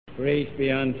Grace be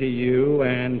unto you,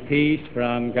 and peace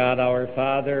from God our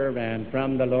Father and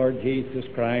from the Lord Jesus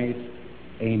Christ.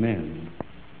 Amen.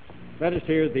 Let us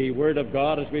hear the Word of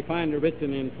God as we find it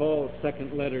written in Paul's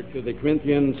second letter to the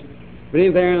Corinthians.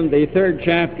 Read there in the third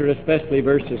chapter, especially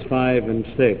verses 5 and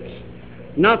 6.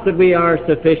 Not that we are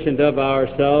sufficient of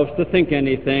ourselves to think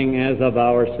anything as of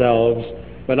ourselves,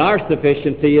 but our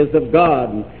sufficiency is of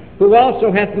God, who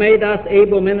also hath made us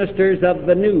able ministers of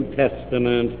the New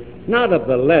Testament, not of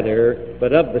the letter,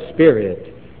 but of the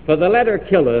Spirit. For the letter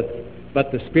killeth,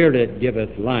 but the Spirit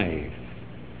giveth life.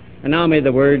 And now may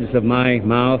the words of my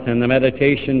mouth and the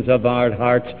meditations of our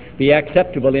hearts be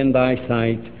acceptable in thy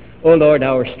sight, O Lord,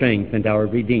 our strength and our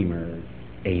Redeemer.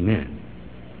 Amen.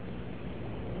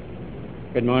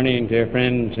 Good morning, dear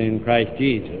friends in Christ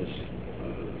Jesus.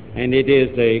 And it is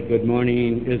a good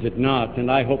morning, is it not? And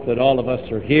I hope that all of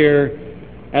us are here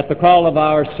at the call of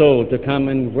our soul to come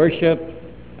and worship.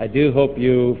 I do hope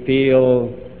you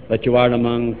feel that you are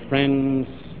among friends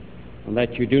and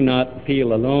that you do not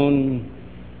feel alone.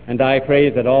 And I pray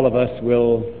that all of us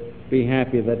will be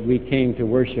happy that we came to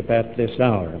worship at this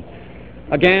hour.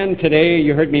 Again, today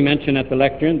you heard me mention at the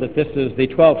lectern that this is the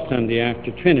 12th Sunday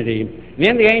after Trinity. And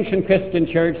in the ancient Christian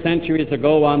church centuries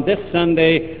ago, on this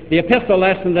Sunday, the epistle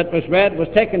lesson that was read was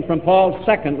taken from Paul's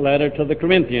second letter to the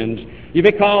Corinthians. You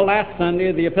recall last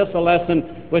Sunday the epistle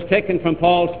lesson was taken from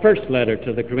Paul's first letter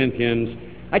to the Corinthians.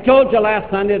 I told you last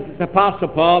Sunday that the Apostle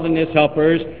Paul and his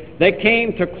helpers, they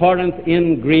came to Corinth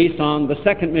in Greece on the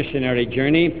second missionary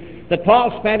journey, that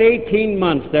Paul spent 18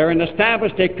 months there and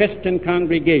established a Christian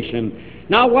congregation.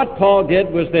 Now what Paul did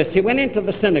was this. He went into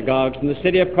the synagogues in the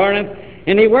city of Corinth,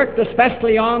 and he worked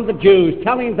especially on the Jews,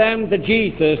 telling them that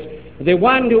Jesus, the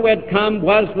one who had come,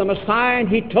 was the Messiah, and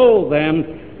he told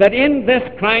them that in this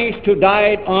Christ who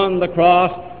died on the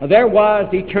cross, there was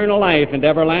eternal life and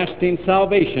everlasting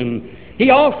salvation. He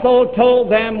also told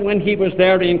them when he was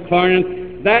there in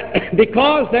Corinth that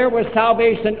because there was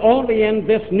salvation only in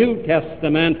this New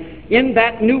Testament, in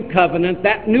that new covenant,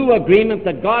 that new agreement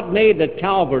that God made at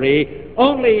Calvary,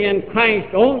 only in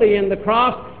Christ, only in the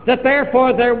cross, that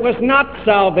therefore there was not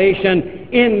salvation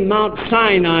in Mount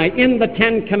Sinai, in the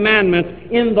Ten Commandments,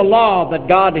 in the law that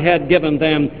God had given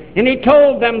them. And he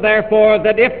told them, therefore,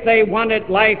 that if they wanted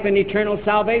life and eternal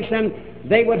salvation,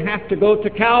 they would have to go to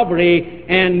Calvary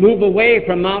and move away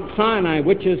from Mount Sinai,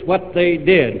 which is what they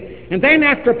did. And then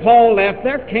after Paul left,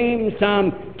 there came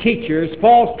some teachers,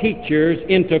 false teachers,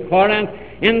 into Corinth,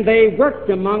 and they worked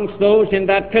amongst those in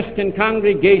that Christian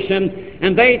congregation,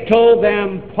 and they told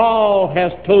them, Paul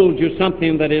has told you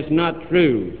something that is not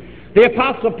true. The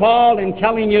Apostle Paul, in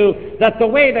telling you that the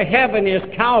way to heaven is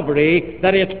Calvary,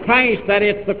 that it's Christ, that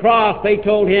it's the cross, they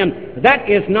told him that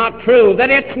is not true, that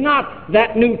it's not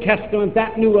that New Testament,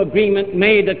 that new agreement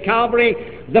made at Calvary.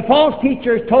 The false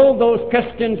teachers told those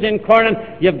Christians in Corinth,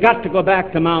 you've got to go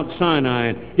back to Mount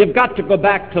Sinai. You've got to go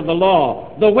back to the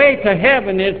law. The way to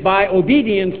heaven is by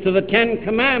obedience to the Ten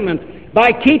Commandments,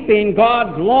 by keeping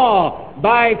God's law,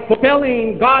 by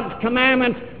fulfilling God's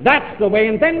commandments. That's the way.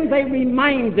 And then they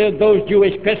reminded those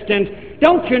Jewish Christians,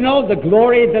 don't you know the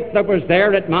glory that was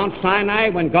there at Mount Sinai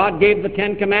when God gave the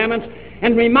Ten Commandments?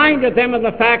 And reminded them of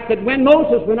the fact that when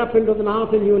Moses went up into the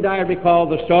mountain, you and I recall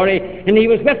the story, and he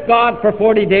was with God for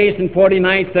 40 days and 40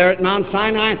 nights there at Mount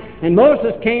Sinai, and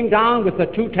Moses came down with the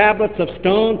 2 tablets of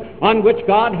stone on which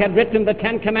God had written the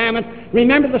Ten Commandments.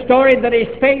 Remember the story that his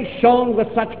face shone with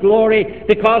such glory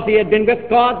because he had been with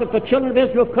God that the children of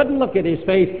Israel couldn't look at his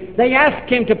face. They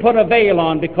asked him to put a veil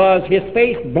on because his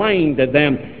face blinded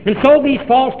them. And so these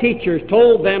false teachers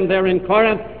told them there in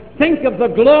Corinth, think of the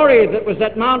glory that was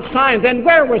at Mount Sinai. Then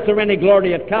where was there any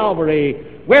glory at Calvary?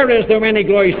 Where is there any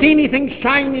glory? See anything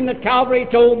shining at Calvary?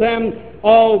 Told them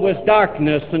all was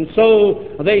darkness. And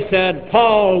so they said,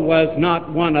 Paul was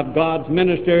not one of God's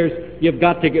ministers. You've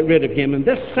got to get rid of him. And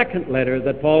this second letter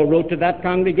that Paul wrote to that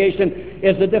congregation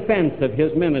is a defense of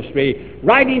his ministry,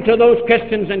 writing to those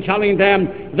Christians and telling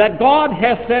them that God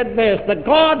has said this, that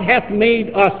God hath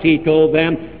made us, he told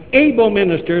them, able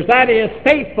ministers, that is,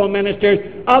 faithful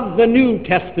ministers of the New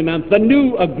Testament, the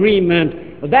new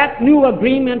agreement, that new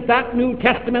agreement, that New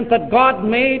Testament that God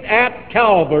made at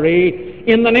Calvary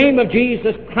in the name of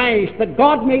Jesus Christ, that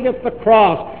God made at the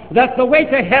cross, that the way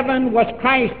to heaven was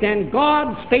Christ, and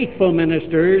God's faithful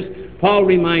ministers, Paul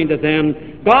reminded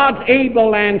them, God's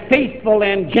able and faithful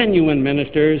and genuine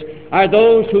ministers are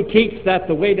those who teach that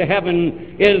the way to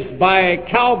heaven is by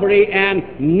Calvary and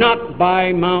not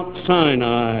by Mount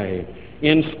Sinai,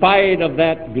 in spite of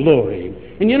that glory.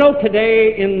 And you know,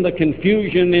 today, in the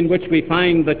confusion in which we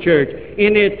find the church,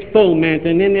 in its foment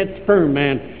and in its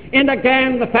ferment, And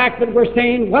again, the fact that we're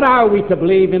saying, what are we to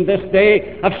believe in this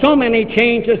day of so many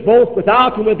changes, both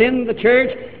without and within the church?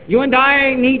 You and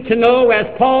I need to know, as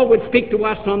Paul would speak to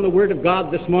us on the Word of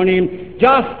God this morning,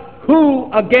 just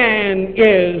who again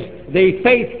is the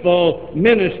faithful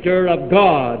minister of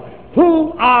God.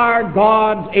 Who are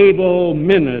God's able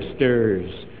ministers?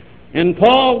 And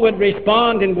Paul would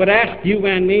respond and would ask you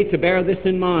and me to bear this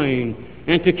in mind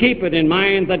and to keep it in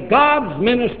mind that God's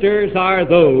ministers are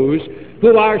those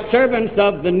who are servants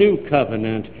of the new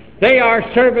covenant. They are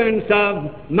servants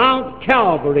of Mount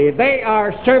Calvary. They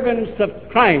are servants of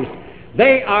Christ.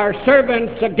 They are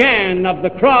servants again of the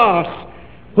cross,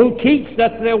 who teach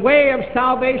that the way of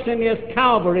salvation is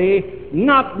Calvary,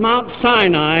 not Mount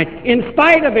Sinai, in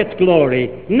spite of its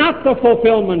glory, not the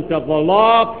fulfillment of the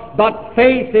law, but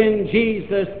faith in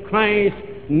Jesus Christ,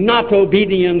 not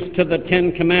obedience to the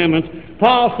Ten Commandments.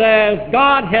 Paul says,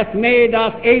 God hath made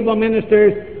us able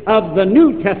ministers of the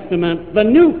New Testament, the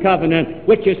New Covenant,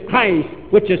 which is Christ,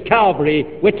 which is Calvary,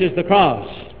 which is the cross.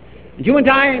 You and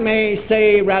I may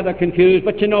say, rather confused,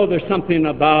 but you know there's something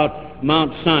about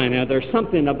Mount Sinai. There's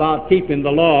something about keeping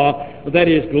the law that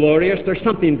is glorious. There's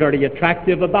something very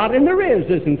attractive about it, and there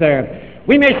is, isn't there?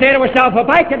 We may say to ourselves, if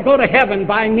I could go to heaven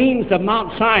by means of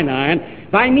Mount Sinai,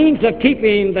 by means of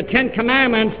keeping the Ten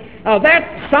Commandments,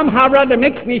 that somehow or other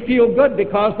makes me feel good,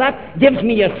 because that gives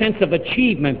me a sense of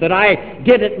achievement, that I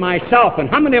did it myself. And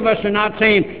how many of us are not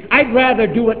saying, I'd rather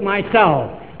do it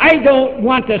myself? I don't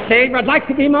want a Savior. I'd like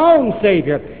to be my own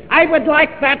Savior. I would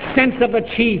like that sense of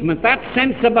achievement, that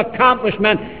sense of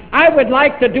accomplishment. I would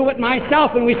like to do it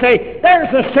myself. And we say,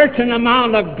 there's a certain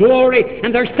amount of glory,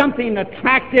 and there's something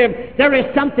attractive. There is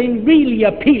something really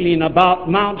appealing about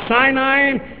Mount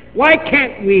Sinai. Why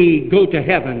can't we go to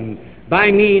heaven by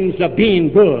means of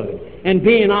being good and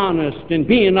being honest and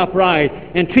being upright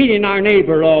and treating our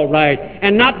neighbor all right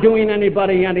and not doing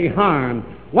anybody any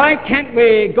harm? Why can't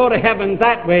we go to heaven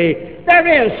that way?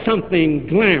 There is something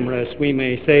glamorous, we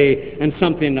may say, and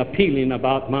something appealing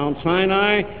about Mount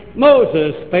Sinai.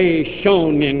 Moses' face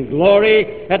shone in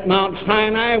glory at Mount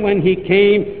Sinai when he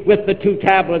came with the 2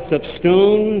 tablets of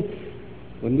stone.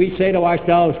 When we say to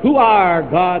ourselves, who are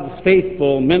God's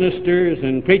faithful ministers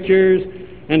and preachers?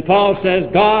 And Paul says,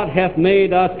 God hath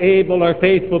made us able or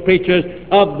faithful preachers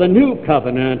of the new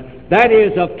covenant, that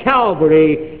is, of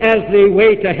Calvary, as the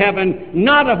way to heaven,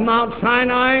 not of Mount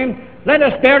Sinai. Let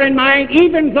us bear in mind,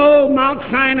 even though Mount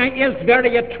Sinai is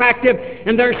very attractive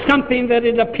and there's something that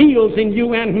it appeals in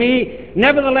you and me,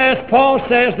 nevertheless, Paul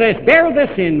says this, bear this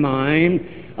in mind,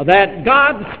 that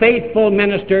God's faithful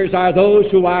ministers are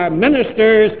those who are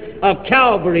ministers of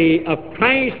Calvary, of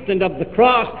Christ, and of the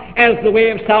cross as the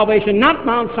way of salvation, not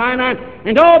Mount Sinai.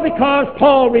 And all because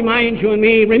Paul reminds you and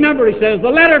me, remember, he says, the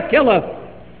letter killeth.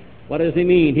 What does he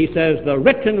mean? He says, the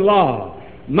written law,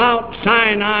 Mount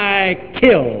Sinai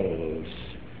kills.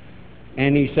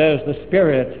 And he says, the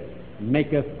Spirit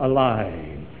maketh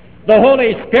alive. The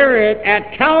Holy Spirit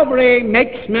at Calvary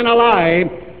makes men alive.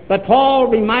 But Paul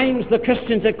reminds the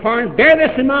Christians at Corinth, bear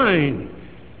this in mind,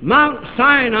 Mount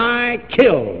Sinai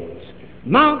kills.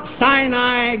 Mount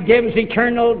Sinai gives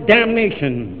eternal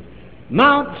damnation.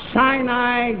 Mount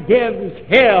Sinai gives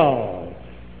hell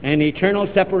and eternal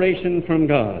separation from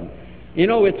God. You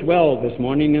know, it's well this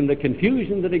morning in the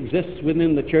confusion that exists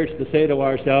within the church to say to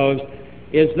ourselves,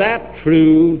 is that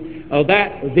true,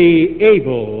 that the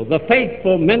able, the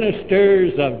faithful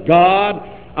ministers of God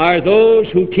are those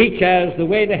who teach as the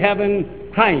way to heaven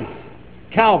Christ,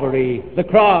 Calvary, the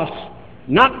cross,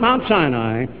 not Mount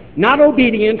Sinai, not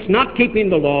obedience, not keeping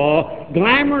the law,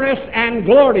 glamorous and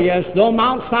glorious though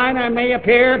Mount Sinai may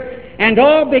appear, and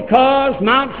all because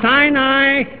Mount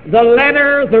Sinai, the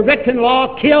letter, the written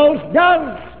law, kills.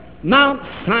 Does Mount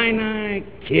Sinai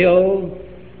kill?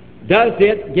 Does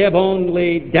it give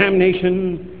only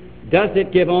damnation? Does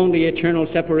it give only eternal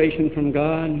separation from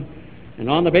God? And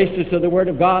on the basis of the Word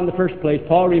of God in the first place,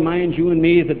 Paul reminds you and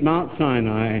me that Mount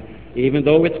Sinai, even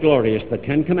though it's glorious, the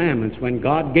 10 Commandments, when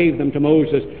God gave them to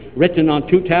Moses, written on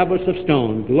 2 tablets of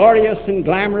stone, glorious and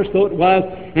glamorous though it was,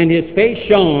 and his face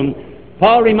shone,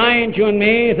 Paul reminds you and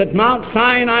me that Mount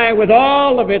Sinai, with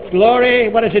all of its glory,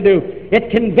 what does it do?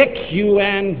 It convicts you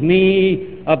and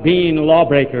me of being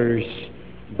lawbreakers.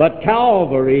 But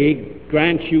Calvary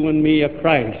grants you and me a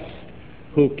Christ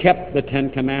who kept the 10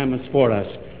 Commandments for us.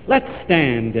 Let's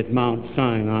stand at Mount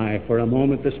Sinai for a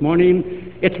moment this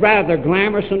morning. It's rather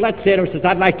glamorous, and let's say to ourselves,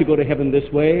 I'd like to go to heaven this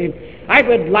way. I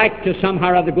would like to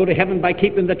somehow or other go to heaven by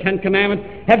keeping the 10 Commandments.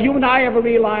 Have you and I ever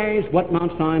realized what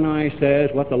Mount Sinai says,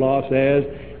 what the law says?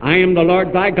 I am the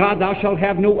Lord thy God, thou shalt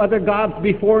have no other gods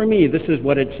before me. This is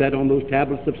what it said on those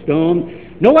tablets of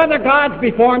stone. No other gods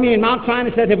before me. And Mount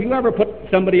Sinai said, have you ever put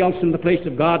somebody else in the place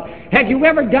of God? Have you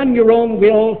ever done your own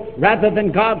will rather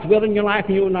than God's will in your life?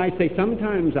 And you and I say,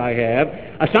 sometimes I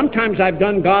have. Sometimes I've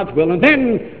done God's will. And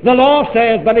then the law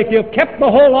says, but if you've kept the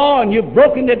whole law and you've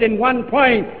broken it in one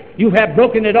point, you have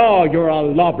broken it all. You're a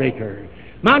lawbreaker.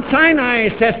 Mount Sinai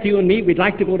says to you and me, we'd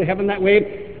like to go to heaven that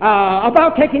way,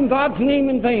 about taking God's name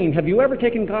in vain. Have you ever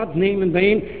taken God's name in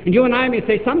vain? And you and I may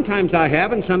say, sometimes I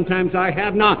have and sometimes I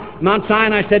have not. Mount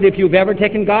Sinai said, if you've ever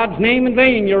taken God's name in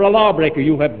vain, you're a lawbreaker.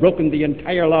 You have broken the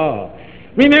entire law.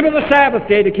 Remember the Sabbath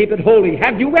day to keep it holy.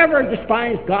 Have you ever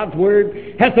despised God's word?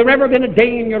 Has there ever been a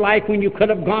day in your life when you could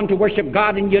have gone to worship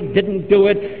God and you didn't do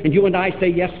it? And you and I say,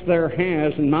 yes, there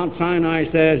has. And Mount Sinai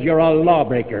says, you're a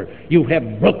lawbreaker. You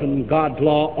have broken God's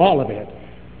law, all of it.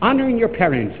 Honoring your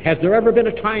parents. Has there ever been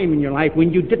a time in your life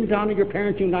when you didn't honor your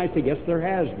parents? You and I say, yes, there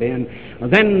has been.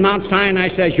 Then Mount Sinai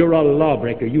says, you're a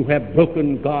lawbreaker. You have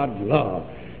broken God's law.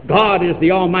 God is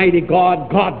the Almighty God.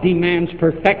 God demands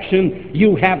perfection.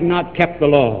 You have not kept the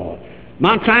law.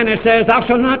 Mount Sinai says, thou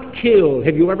shalt not kill.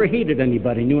 Have you ever hated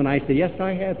anybody? And you and I say, yes,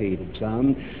 I have hated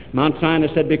some. Mount Sinai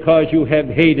said, because you have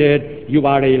hated, you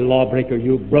are a lawbreaker.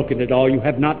 You've broken it all. You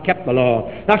have not kept the law.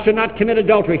 Thou shalt not commit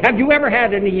adultery. Have you ever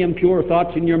had any impure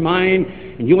thoughts in your mind?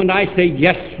 And you and I say,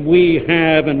 yes, we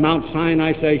have. And Mount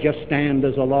Sinai says, you stand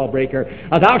as a lawbreaker.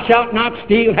 Thou shalt not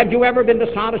steal. Have you ever been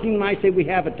dishonest? And I say, we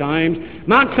have at times.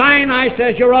 Mount Sinai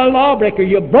says, you're a lawbreaker.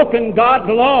 You've broken God's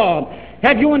law.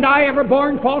 Have you and I ever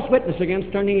borne false witness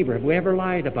against our neighbor? Have we ever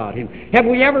lied about him? Have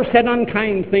we ever said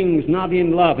unkind things not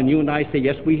in love? And you and I say,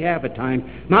 yes, we have at times.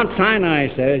 Mount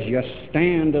Sinai says, you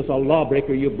stand as a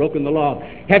lawbreaker. You've broken the law.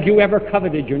 Have you ever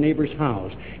coveted your neighbor's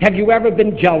house? Have you ever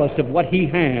been jealous of what he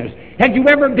has? Have you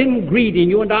ever been greedy? And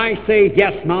you and I say,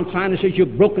 yes, Mount Sinai says,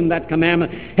 you've broken that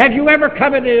commandment. Have you ever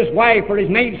coveted his wife or his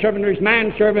maidservant or his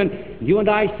manservant? You and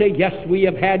I say, yes, we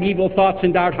have had evil thoughts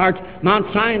in our hearts. Mount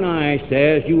Sinai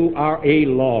says, you are a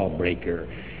lawbreaker.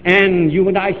 And you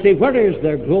and I say, where is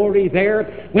their glory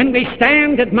there? When we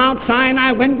stand at Mount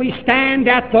Sinai, when we stand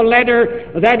at the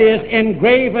letter that is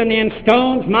engraven in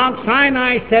stones, Mount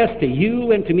Sinai says to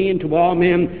you and to me and to all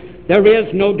men, there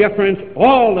is no difference.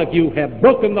 All of you have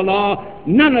broken the law.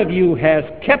 None of you has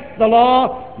kept the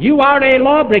law. You are a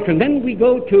lawbreaker. And then we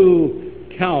go to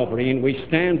Calvary and we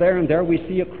stand there, and there we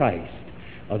see a Christ.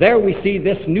 There we see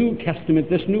this New Testament,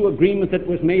 this new agreement that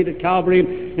was made at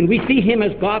Calvary, and we see him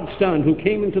as God's Son who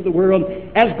came into the world,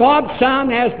 as God's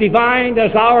Son, as divine,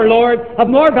 as our Lord, of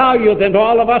more value than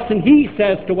all of us. And he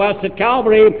says to us at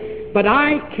Calvary, but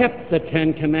I kept the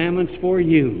 10 Commandments for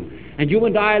you. And you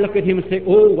and I look at him and say,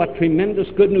 oh, what tremendous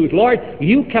good news. Lord,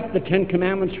 you kept the 10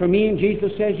 Commandments for me. And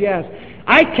Jesus says, yes.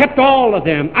 I kept all of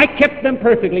them. I kept them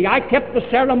perfectly. I kept the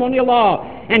ceremonial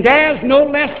law. And as no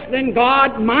less than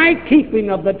God, my keeping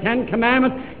of the 10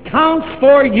 Commandments counts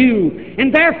for you.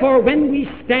 And therefore, when we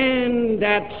stand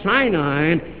at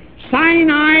Sinai,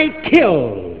 Sinai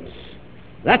kills.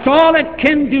 That's all it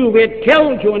can do. It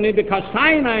kills you and me, because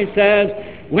Sinai says,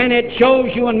 when it shows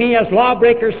you and me as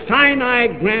lawbreakers, Sinai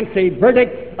grants a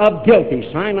verdict of guilty.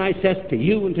 Sinai says to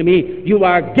you and to me, you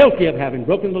are guilty of having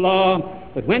broken the law.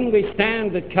 But when we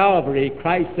stand at Calvary,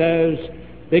 Christ says,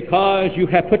 because you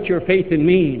have put your faith in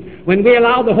me. When we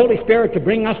allow the Holy Spirit to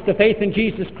bring us to faith in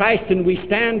Jesus Christ and we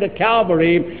stand at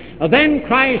Calvary, then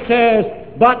Christ says,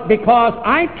 but because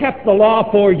I kept the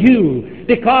law for you,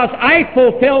 because I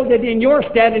fulfilled it in your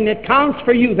stead and it counts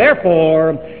for you,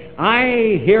 therefore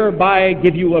I hereby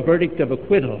give you a verdict of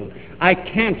acquittal. I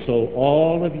cancel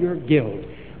all of your guilt.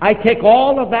 I take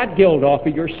all of that guilt off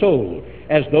of your soul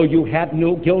as though you had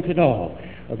no guilt at all.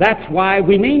 That's why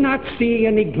we may not see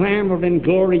any glamour and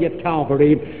glory at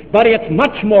Calvary, but it's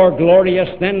much more glorious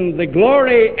than the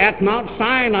glory at Mount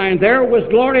Sinai. And there was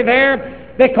glory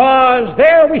there because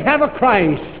there we have a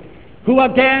Christ who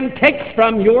again takes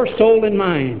from your soul and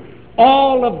mine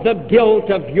all of the guilt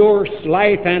of your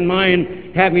life and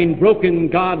mine, having broken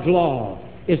God's law.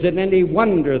 Is it any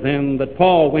wonder then that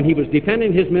Paul, when he was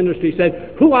defending his ministry,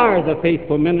 said, who are the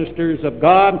faithful ministers of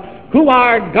God? Who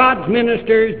are God's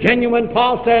ministers, genuine?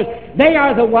 Paul says, they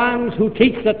are the ones who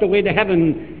teach that the way to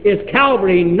heaven is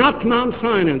Calvary, not Mount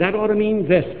Sinai. That ought to mean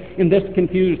this, in this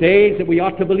confused age, that we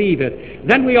ought to believe it.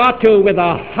 Then we ought to, with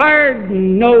a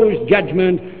hard-nosed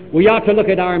judgment, we ought to look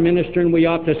at our minister and we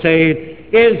ought to say,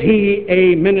 is he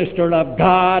a minister of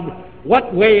God?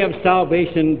 What way of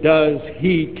salvation does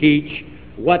he teach?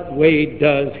 What way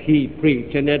does he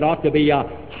preach? And it ought to be a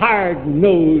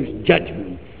hard-nosed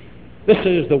judgment. This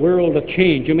is the world of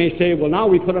change. You may say, well, now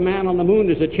we put a man on the moon.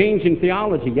 Is a change in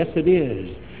theology. Yes, it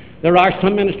is. There are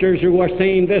some ministers who are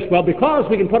saying this, well, because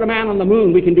we can put a man on the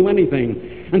moon, we can do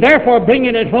anything. And therefore,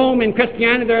 bringing it home in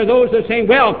Christianity, there are those that are saying,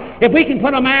 well, if we can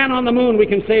put a man on the moon, we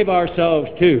can save ourselves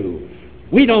too.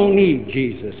 We don't need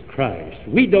Jesus Christ.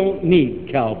 We don't need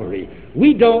Calvary.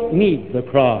 We don't need the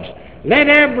cross. Let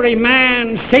every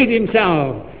man save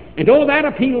himself. And oh, that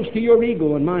appeals to your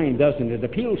ego and mine, doesn't it? It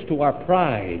appeals to our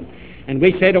pride. And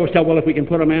we say to ourselves, well, if we can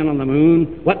put a man on the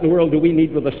moon, what in the world do we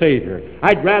need with a Savior?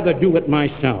 I'd rather do it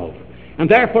myself. And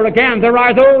therefore, again, there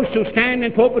are those who stand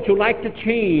in pulpits who like to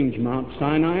change Mount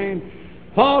Sinai.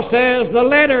 Paul says the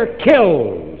letter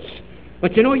kills.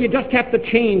 But you know, you just have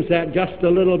to change that just a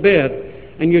little bit.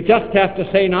 And you just have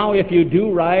to say, now, if you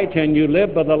do right and you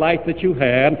live by the life that you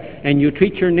have, and you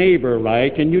treat your neighbor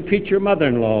right, and you treat your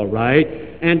mother-in-law right,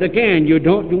 and again, you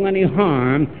don't do any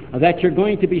harm, that you're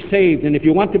going to be saved. And if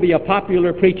you want to be a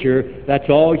popular preacher,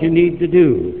 that's all you need to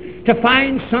do. To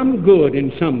find some good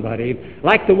in somebody.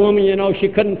 Like the woman, you know, she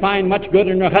couldn't find much good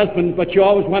in her husband, but she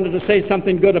always wanted to say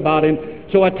something good about him.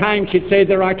 So at times she'd say,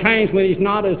 there are times when he's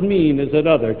not as mean as at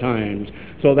other times.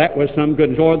 So that was some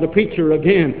good. Or the preacher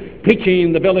again,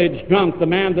 preaching the village drunk, the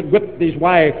man that whipped his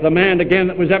wife, the man again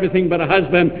that was everything but a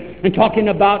husband, and talking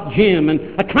about Jim,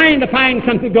 and trying to find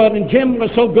something good, and Jim was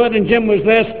so good, and Jim was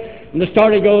this. And the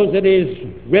story goes that his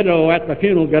widow at the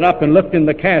funeral got up and looked in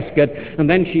the casket, and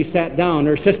then she sat down.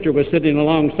 Her sister was sitting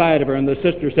alongside of her, and the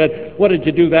sister said, what did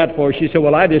you do that for? She said,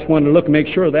 well, I just wanted to look and make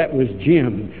sure that was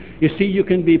Jim. You see, you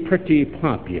can be pretty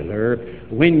popular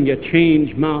when you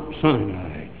change Mount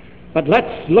Sinai. But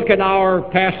let's look at our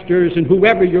pastors and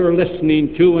whoever you're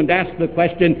listening to and ask the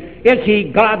question, is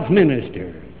he God's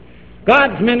minister?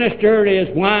 God's minister is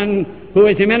one who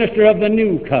is a minister of the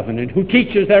new covenant, who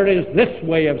teaches there is this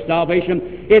way of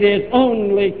salvation. It is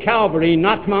only Calvary,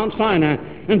 not Mount Sinai.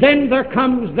 And then there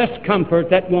comes this comfort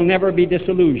that will never be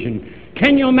disillusioned.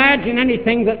 Can you imagine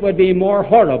anything that would be more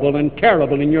horrible and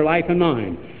terrible in your life and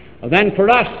mine than for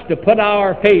us to put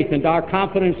our faith and our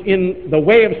confidence in the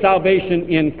way of salvation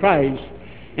in Christ,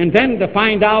 and then to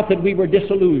find out that we were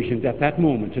disillusioned at that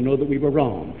moment, to know that we were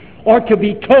wrong? Or to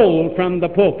be told from the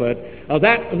pulpit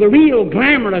that the real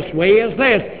glamorous way is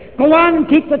this: go on and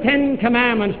keep the Ten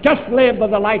Commandments, just live by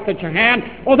the life that you have.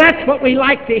 Oh, that's what we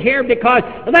like to hear, because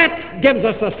that gives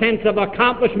us a sense of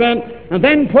accomplishment. And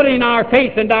then putting our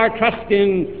faith and our trust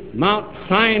in Mount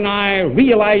Sinai,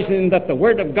 realizing that the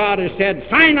Word of God has said,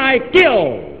 Sinai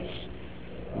kills.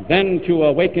 And then to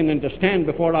awaken and to stand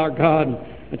before our God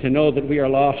and to know that we are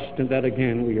lost and that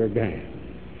again we are damned.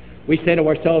 We say to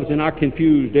ourselves in our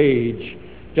confused age,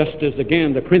 just as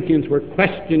again the Corinthians were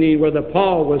questioning whether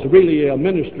Paul was really a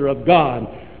minister of God,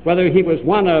 whether he was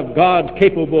one of God's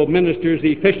capable ministers,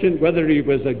 efficient, whether he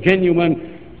was a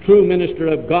genuine, true minister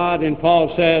of God. And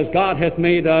Paul says, God hath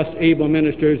made us able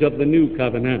ministers of the new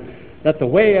covenant, that the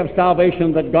way of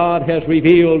salvation that God has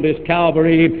revealed is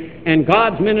Calvary, and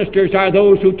God's ministers are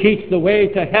those who teach the way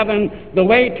to heaven. The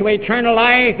way to eternal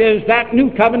life is that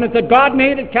new covenant that God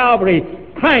made at Calvary.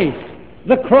 Christ,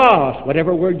 the cross,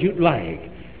 whatever word you'd like.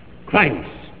 Christ,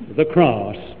 the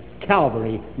cross,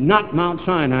 Calvary, not Mount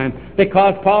Sinai,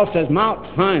 because Paul says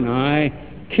Mount Sinai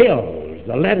kills.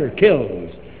 The letter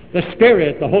kills. The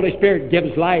Spirit, the Holy Spirit,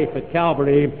 gives life at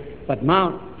Calvary, but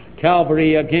Mount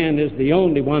Calvary, again, is the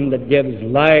only one that gives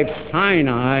life.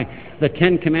 Sinai, the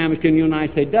Ten Commandments, and you and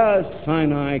I say, does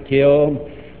Sinai kill?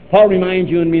 Paul reminds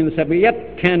you and me in the 7th,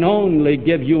 it can only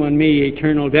give you and me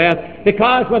eternal death,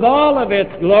 because with all of its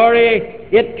glory,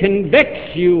 it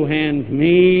convicts you and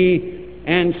me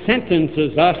and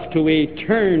sentences us to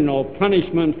eternal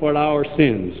punishment for our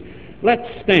sins. Let's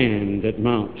stand at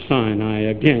Mount Sinai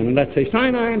again, and let's say,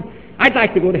 Sinai, I'd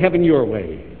like to go to heaven your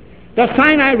way. Does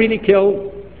Sinai really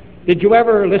kill? Did you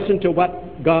ever listen to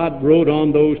what God wrote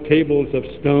on those tables of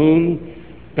stone?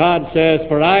 God says,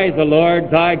 for I, the Lord,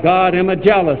 thy God, am a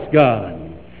jealous God.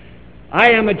 I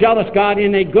am a jealous God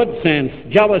in a good sense.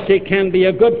 Jealousy can be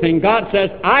a good thing. God says,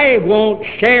 I won't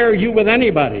share you with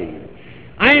anybody.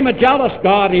 I am a jealous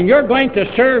God, and you're going to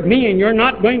serve me, and you're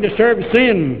not going to serve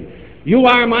sin. You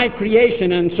are my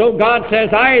creation, and so God says,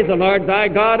 I, the Lord, thy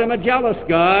God, am a jealous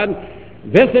God,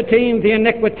 visiting the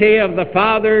iniquity of the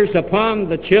fathers upon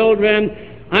the children,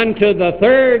 unto the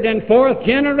third and fourth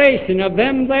generation of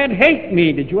them that hate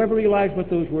me. Did you ever realize what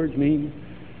those words mean?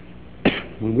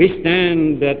 When we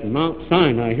stand at Mount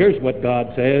Sinai, here's what God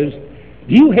says.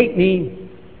 Do you hate me?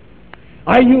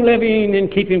 Are you living in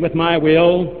keeping with my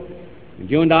will? And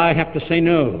you and I have to say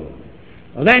no.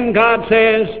 Well, then God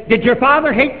says, did your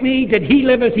father hate me? Did he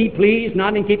live as he pleased,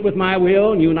 not in keeping with my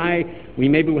will? And you and I, we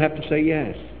maybe will have to say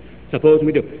yes. Suppose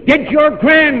we do. Did your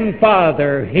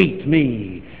grandfather hate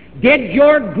me? Did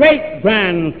your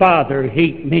great-grandfather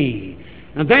hate me?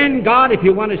 And then God, if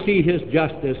you want to see His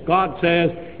justice, God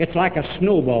says it's like a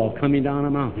snowball coming down a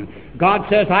mountain. God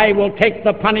says, I will take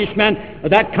the punishment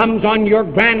that comes on your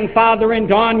grandfather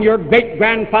and on your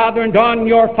great-grandfather and on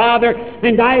your father,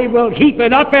 and I will heap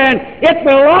it up, and it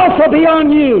will also be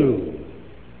on you.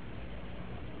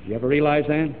 Do you ever realize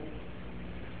that?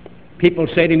 People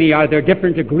say to me, are there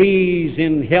different degrees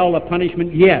in hell of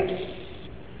punishment? Yes.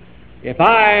 If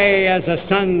I, as a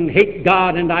son, hate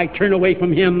God and I turn away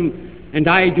from Him, and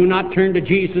I do not turn to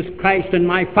Jesus Christ, and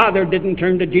my father didn't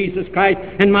turn to Jesus Christ,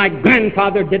 and my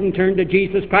grandfather didn't turn to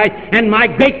Jesus Christ, and my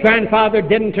great-grandfather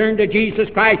didn't turn to Jesus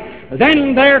Christ,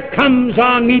 then there comes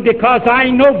on me, because I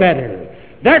know better,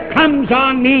 there comes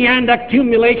on me and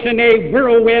accumulation a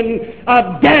whirlwind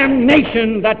of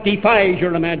damnation that defies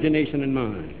your imagination and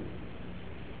mine.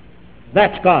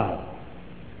 That's God.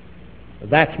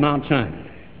 That's Mount Sinai.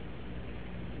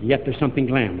 Yet there's something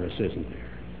glamorous, isn't there?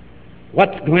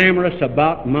 What's glamorous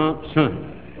about Mount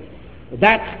Sinai?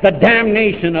 That's the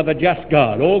damnation of a just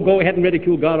God. Oh, go ahead and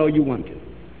ridicule God all you want to.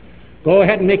 Go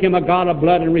ahead and make Him a God of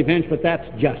blood and revenge, but that's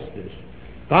justice.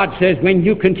 God says, when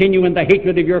you continue in the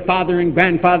hatred of your father and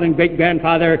grandfather and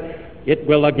great-grandfather, it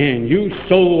will again. You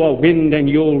sow a wind and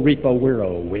you'll reap a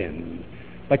whirlwind.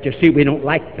 But you see, we don't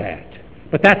like that.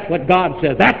 But that's what God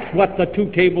says. That's what the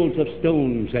 2 tables of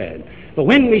stone said. But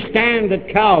when we stand at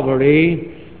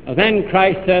Calvary, then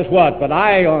Christ says what? But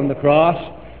I, on the cross,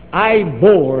 I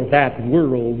bore that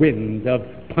whirlwind of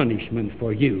punishment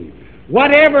for you.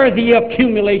 Whatever the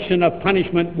accumulation of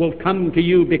punishment will come to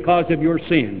you because of your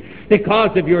sin,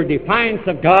 because of your defiance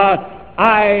of God,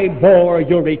 I bore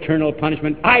your eternal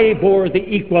punishment. I bore the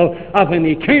equal of an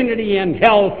eternity in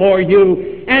hell for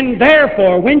you. And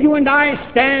therefore, when you and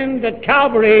I stand at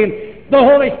Calvary, the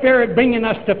Holy Spirit bringing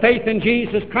us to faith in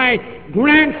Jesus Christ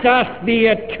grants us the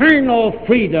eternal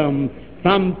freedom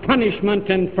from punishment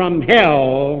and from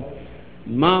hell.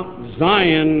 Mount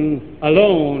Zion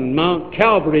alone, Mount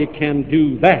Calvary can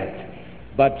do that.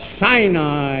 But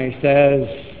Sinai says,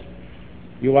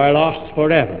 you are lost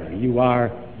forever. You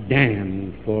are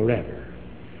damned forever.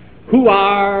 Who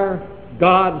are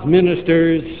God's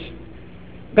ministers?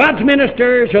 God's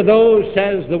ministers are those,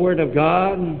 says the Word of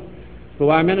God, who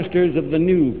are ministers of the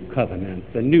New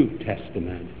Covenant, the New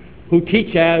Testament, who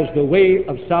teach as the way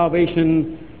of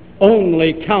salvation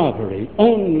only Calvary,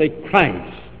 only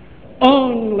Christ,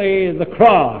 only the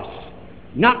cross,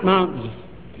 not Mount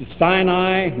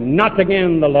Sinai, not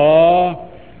again the law,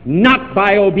 not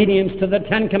by obedience to the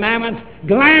 10 Commandments,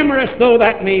 glamorous though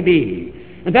that may be.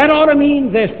 And that ought to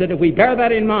mean this, that if we bear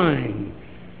that in mind,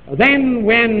 then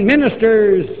when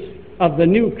ministers of the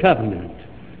New Covenant,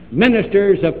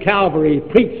 ministers of Calvary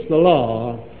preach the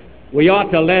law, we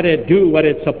ought to let it do what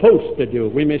it's supposed to do.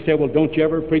 We may say, well, don't you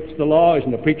ever preach the law?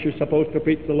 Isn't the preacher supposed to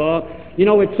preach the law? You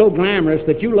know, it's so glamorous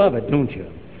that you love it, don't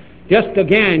you? Just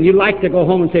again, you like to go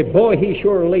home and say, boy, he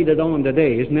sure laid it on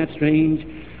today. Isn't that strange?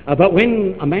 But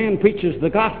when a man preaches the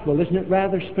gospel, isn't it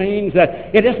rather strange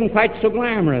that it isn't quite so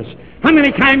glamorous? How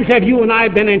many times have you and I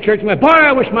been in church and went, boy,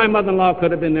 I wish my mother-in-law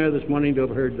could have been there this morning to have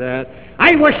heard that.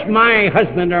 I wish my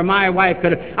husband or my wife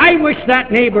could have. I wish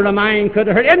that neighbor of mine could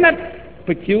have heard. Isn't that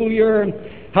peculiar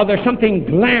how there's something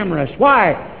glamorous?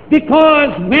 Why?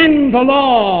 Because when the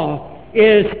law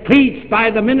is preached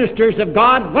by the ministers of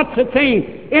God, what's it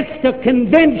saying? It's to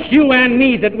convince you and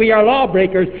me that we are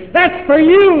lawbreakers. That's for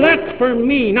you, that's for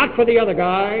me, not for the other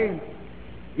guy.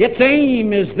 Its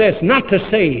aim is this, not to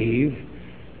save,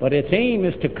 but its aim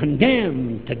is to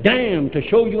condemn, to damn, to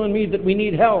show you and me that we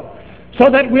need help, so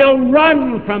that we'll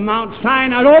run from Mount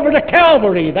Sinai over to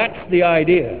Calvary. That's the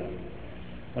idea.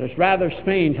 But it's rather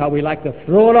strange how we like to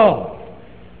throw it off.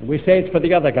 We say it's for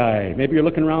the other guy. Maybe you're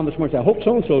looking around this morning and say, I hope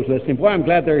so-and-so's listening. Boy, I'm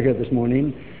glad they're here this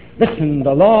morning. Listen,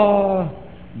 the law,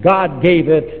 God gave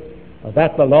it,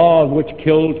 that the law which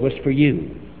kills was for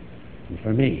you and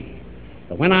for me.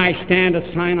 But when I stand at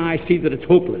Sinai, I see that it's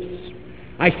hopeless.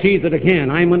 I see that,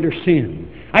 again, I'm under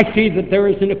sin. I see that there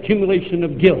is an accumulation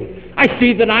of guilt. I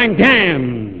see that I'm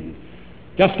damned.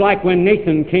 Just like when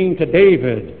Nathan came to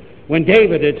David. When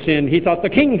David had sinned, he thought the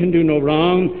king can do no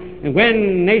wrong. And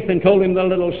when Nathan told him the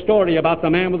little story about the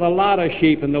man with a lot of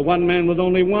sheep and the one man with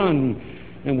only one,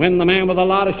 and when the man with a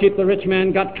lot of sheep, the rich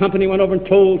man, got company, went over and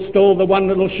stole the one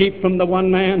little sheep from the one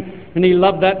man, and he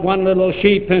loved that one little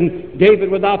sheep, and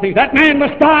David without thinking, that man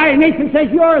must die. And Nathan says,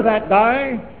 you're that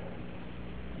guy.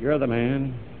 You're the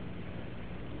man.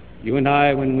 You and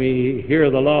I, when we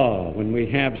hear the law, when we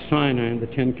have Sinai and the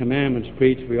 10 Commandments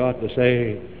preached, we ought to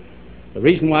say, the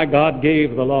reason why God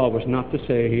gave the law was not to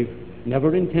save,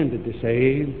 never intended to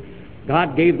save.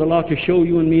 God gave the law to show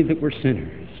you and me that we're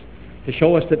sinners. to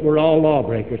show us that we're all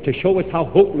lawbreakers, to show us how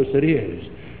hopeless it is,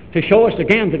 to show us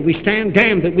again that we stand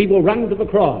damned, that we will run to the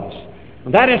cross.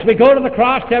 And that is, we go to the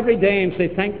cross every day and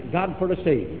say, thank God for the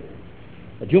Savior.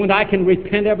 That you and I can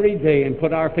repent every day and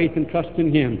put our faith and trust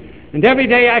in Him. And every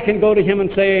day I can go to Him and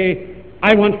say,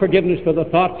 I want forgiveness for the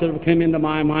thoughts that have come into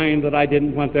my mind that I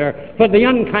didn't want there, for the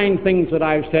unkind things that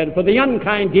I've said, for the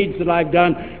unkind deeds that I've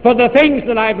done, for the things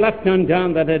that I've left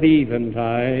undone that at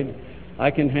eventide.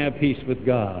 I can have peace with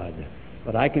God.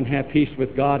 But I can have peace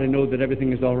with God and know that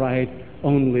everything is all right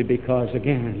only because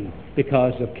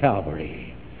of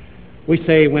Calvary. We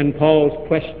say when Paul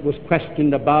was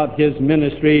questioned about his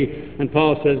ministry, and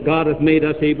Paul says, God hath made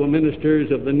us able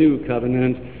ministers of the new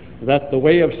covenant, that the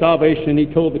way of salvation, he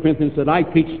told the Corinthians, that I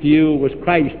preached to you was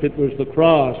Christ, it was the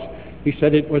cross. He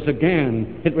said it was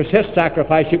His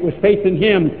sacrifice, it was faith in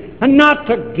Him, and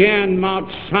not again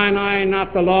Mount Sinai,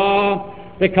 not the law,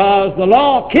 because the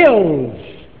law kills.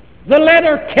 The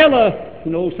letter killeth.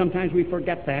 You know, sometimes we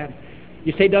forget that.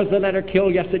 You say, does the letter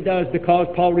kill? Yes, it does, because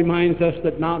Paul reminds us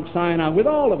that Mount Sinai, with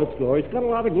all of its glory, it's got a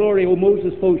lot of glory. Oh,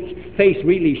 Moses' face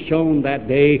really shone that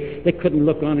day. They couldn't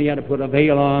look on, he had to put a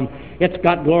veil on. It's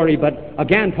got glory, but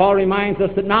again, Paul reminds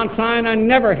us that Mount Sinai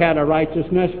never had a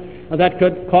righteousness that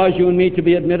could cause you and me to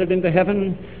be admitted into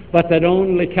heaven, but that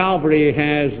only Calvary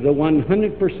has the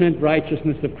 100%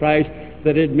 righteousness of Christ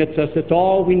that admits us. It's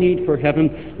all we need for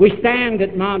heaven. We stand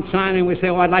at Mount Sinai and we say,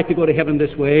 oh, I'd like to go to heaven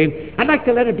this way. I'd like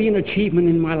to let it be an achievement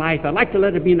in my life. I'd like to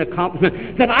let it be an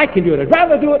accomplishment that I can do it. I'd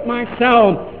rather do it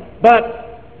myself.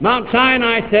 But Mount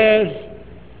Sinai says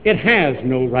it has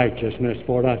no righteousness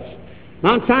for us.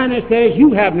 Mount Sinai says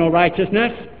you have no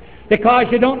righteousness because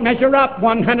you don't measure up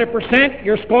 100%.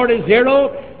 Your score is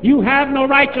 0. You have no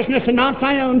righteousness in Mount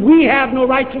Sinai, and we have no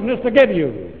righteousness to give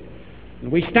you.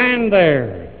 And we stand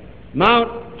there.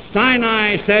 Mount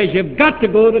Sinai says you've got to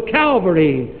go to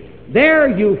Calvary.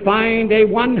 There you find a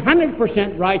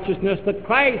 100% righteousness that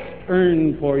Christ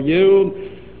earned for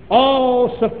you.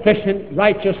 All sufficient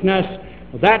righteousness.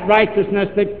 That righteousness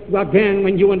that, again,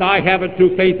 when you and I have it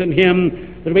through faith in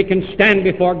Him, that we can stand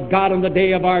before God on the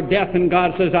day of our death, and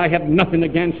God says, I have nothing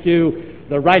against you.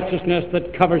 The righteousness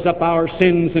that covers up our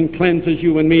sins and cleanses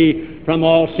you and me from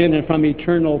all sin and from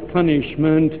eternal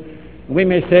punishment. We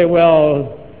may say,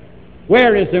 well,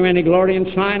 where is there any glory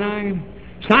in Sinai?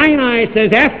 Sinai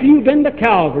says after you've been to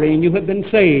Calvary and you have been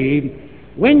saved,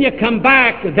 when you come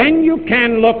back, then you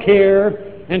can look here.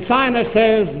 And Sinai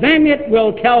says, then it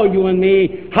will tell you and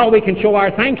me how we can show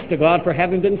our thanks to God for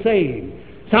having been saved.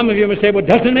 Some of you may say, well,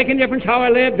 does it make any difference how I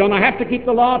live? Don't I have to keep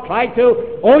the law? Try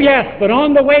to. Oh, yes, but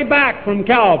on the way back from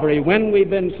Calvary, when we've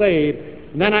been saved,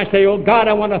 then I say, oh, God,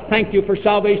 I want to thank you for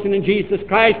salvation in Jesus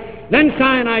Christ. Then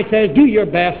Sinai says, do your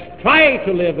best. Try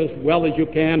to live as well as you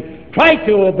can. Try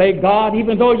to obey God,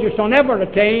 even though you shall never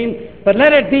attain. But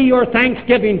let it be your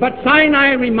thanksgiving. But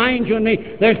Sinai reminds you and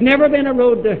me, there's never been a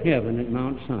road to heaven at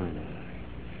Mount Sinai.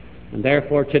 And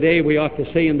therefore today we ought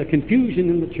to say, in the confusion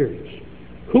in the church,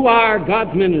 who are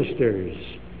God's ministers?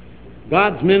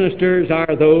 God's ministers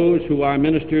are those who are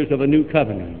ministers of a new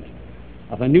covenant,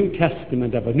 of a new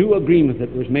testament, of a new agreement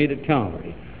that was made at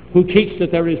Calvary, who teach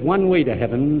that there is one way to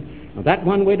heaven. Now, that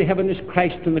one way to heaven is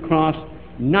Christ and the cross,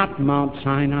 not Mount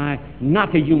Sinai,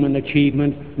 not a human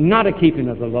achievement, not a keeping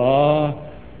of the law,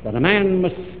 but a man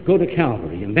must go to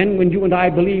Calvary. And then when you and I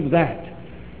believe that,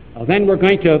 then we're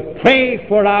going to pray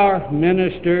for our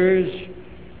ministers,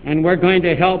 and we're going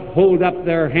to help hold up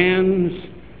their hands,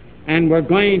 and we're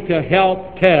going to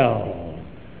help tell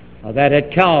that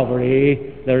at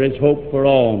Calvary there is hope for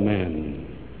all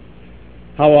men.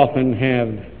 How often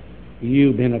have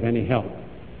you been of any help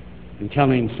in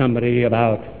telling somebody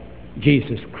about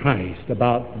Jesus Christ,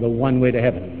 about the one way to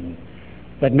heaven?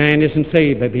 That man isn't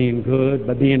saved by being good,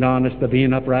 by being honest, by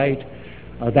being upright.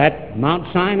 That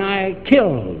Mount Sinai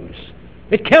kills.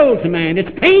 It kills a man.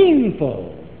 It's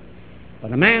painful.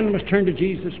 But a man must turn to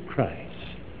Jesus Christ.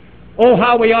 Oh,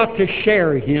 how we ought to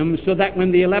share Him so that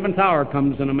when the 11th hour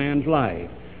comes in a man's life,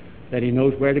 that he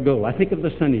knows where to go. I think of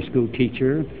the Sunday school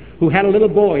teacher who had a little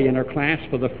boy in her class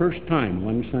for the first time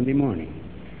one Sunday morning.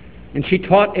 And she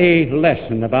taught a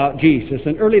lesson about Jesus.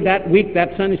 And early that week, that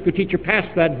Sunday school teacher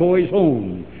passed that boy's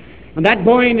home. And that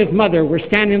boy and his mother were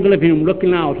standing in the living room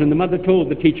looking out. And the mother told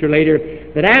the teacher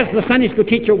later that as the Sunday school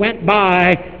teacher went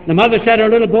by, the mother said, her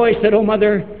little boy said, oh,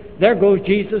 mother, there goes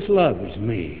Jesus loves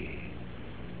me.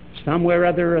 Somewhere or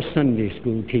other, a Sunday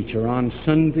school teacher on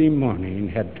Sunday morning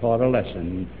had taught a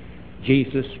lesson,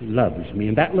 Jesus loves me.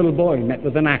 And that little boy met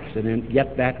with an accident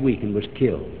yet that week and was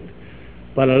killed.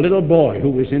 But a little boy who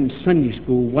was in Sunday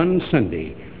school one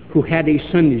Sunday, who had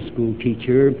a Sunday school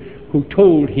teacher who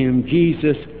told him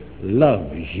Jesus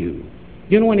loves you.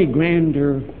 You know any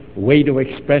grander way to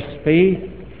express faith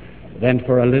than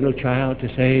for a little child to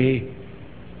say,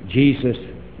 Jesus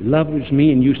loves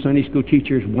me, and you Sunday school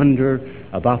teachers wonder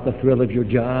about the thrill of your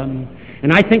job?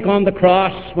 And I think on the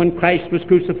cross when Christ was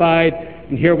crucified,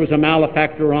 and here was a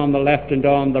malefactor on the left and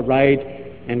on the right,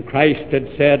 and Christ had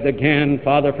said again,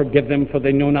 Father, forgive them, for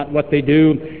they know not what they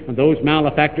do. And those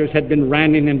malefactors had been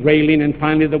ranting and railing, and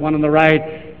finally the one on the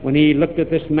right, when he looked at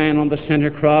this man on the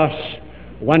center cross,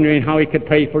 wondering how he could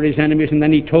pray for his enemies, and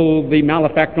then he told the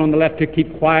malefactor on the left to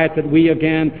keep quiet, that we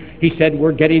again, he said,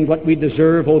 we're getting what we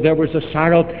deserve. Oh, there was a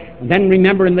sorrow. And then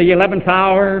remember, in the 11th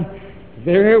hour,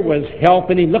 there was help,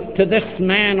 and he looked to this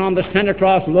man on the center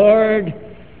cross, Lord,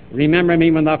 remember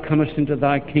me when thou comest into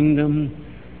thy kingdom.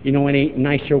 You know any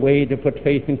nicer way to put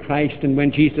faith in Christ? And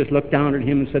when Jesus looked down at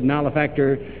him and said,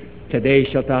 malefactor,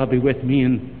 today shalt thou be with me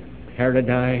in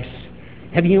paradise.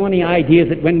 Have you any idea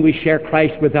that when we share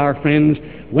Christ with our friends,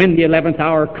 when the 11th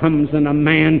hour comes and a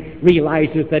man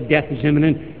realizes that death is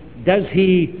imminent, does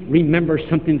he remember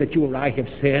something that you or I have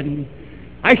said?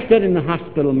 I stood in the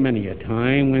hospital many a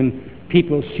time when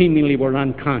people seemingly were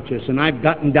unconscious, and I've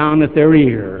gotten down at their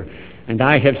ear, and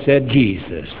I have said,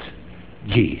 Jesus,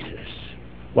 Jesus.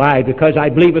 Why? Because I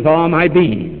believe with all my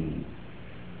being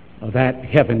that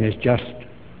heaven is just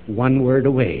one word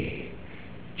away.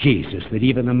 Jesus, that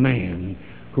even a man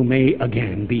who may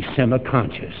again be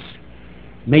semi-conscious,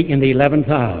 may in the 11th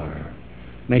hour,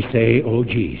 may say, oh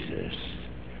Jesus.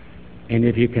 And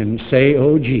if you can say,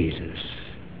 oh Jesus,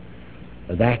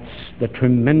 that's the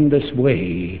tremendous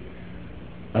way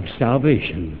of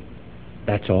salvation.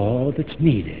 That's all that's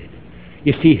needed.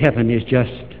 You see, heaven is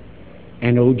just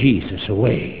an oh Jesus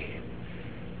away,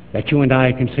 that you and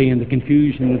I can say in the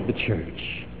confusion of the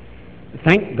church.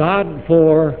 Thank God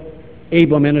for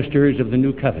able ministers of the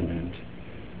new covenant,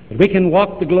 that we can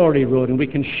walk the glory road and we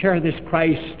can share this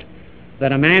Christ,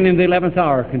 that a man in the 11th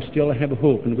hour can still have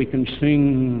hope, and we can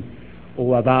sing,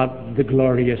 oh, about the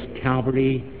glorious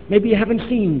Calvary. Maybe you haven't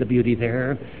seen the beauty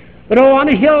there, but oh, on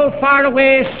a hill far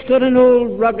away stood an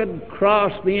old rugged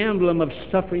cross, the emblem of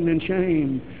suffering and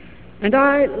shame. And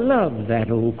I love that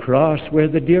old cross where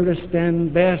the dearest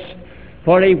and best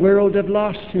for a world of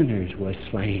lost sinners was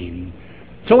slain.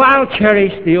 So I'll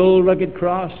cherish the old rugged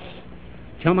cross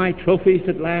till my trophies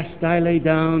at last I lay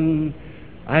down.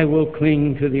 I will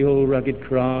cling to the old rugged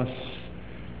cross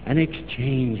and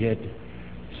exchange it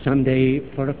someday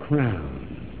for a crown.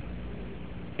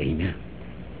 Amen.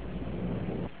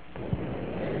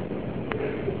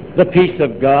 The peace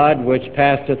of God, which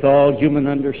passeth all human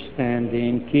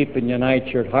understanding, keep and unite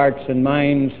your hearts and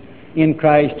minds in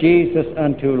Christ Jesus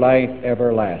unto life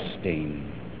everlasting.